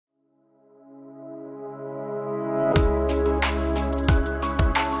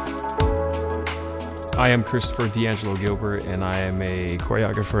I am Christopher D'Angelo Gilbert, and I am a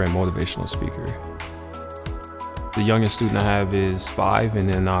choreographer and motivational speaker. The youngest student I have is 5, and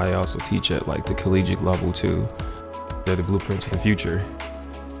then I also teach at like the collegiate level too. They're the blueprints of the future.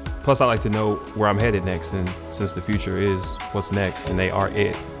 Plus, I like to know where I'm headed next, and since the future is what's next, and they are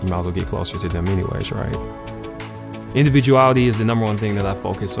it, you might as well get closer to them anyways, right? Individuality is the #1 thing that I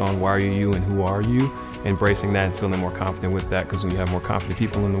focus on. Why are you and who are you? Embracing that and feeling more confident with that, because when you have more confident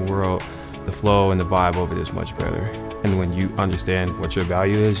people in the world, the flow and the vibe of it is much better. And when you understand what your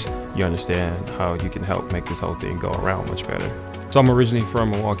value is, you understand how you can help make this whole thing go around much better. So I'm originally from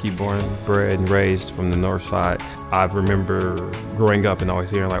Milwaukee, born, bred, and raised from the north side. I remember growing up and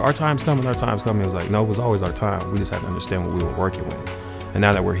always hearing like, our time's coming, our time's coming. It was like, no, it was always our time. We just had to understand what we were working with. And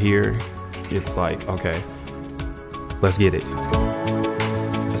now that we're here, it's like, okay, let's get it.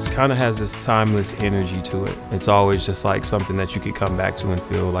 It kind of has this timeless energy to it. It's always just like something that you could come back to and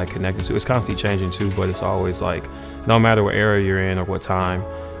feel like connected to. It's constantly changing too, but it's always like, no matter what era you're in or what time,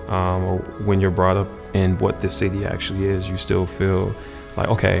 or when you're brought up in what this city actually is, you still feel like,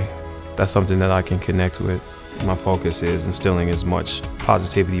 okay, that's something that I can connect with. My focus is instilling as much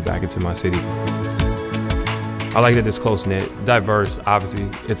positivity back into my city. I like that it's close-knit, diverse. Obviously,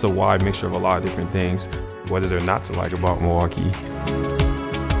 it's a wide mixture of a lot of different things. What is there not to like about Milwaukee?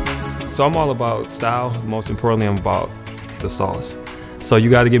 So I'm all about style. Most importantly, I'm about the sauce. So you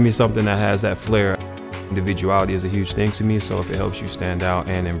got to give me something that has that flair. Individuality is a huge thing to me, so if it helps you stand out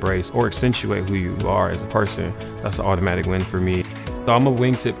and embrace or accentuate who you are as a person, that's an automatic win for me. So I'm a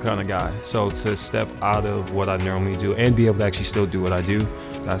wingtip kind of guy, so to step out of what I normally do and be able to actually still do what I do,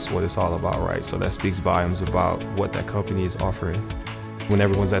 that's what it's all about, right? So that speaks volumes about what that company is offering. When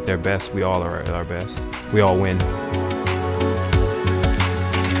everyone's at their best, we all are at our best. We all win.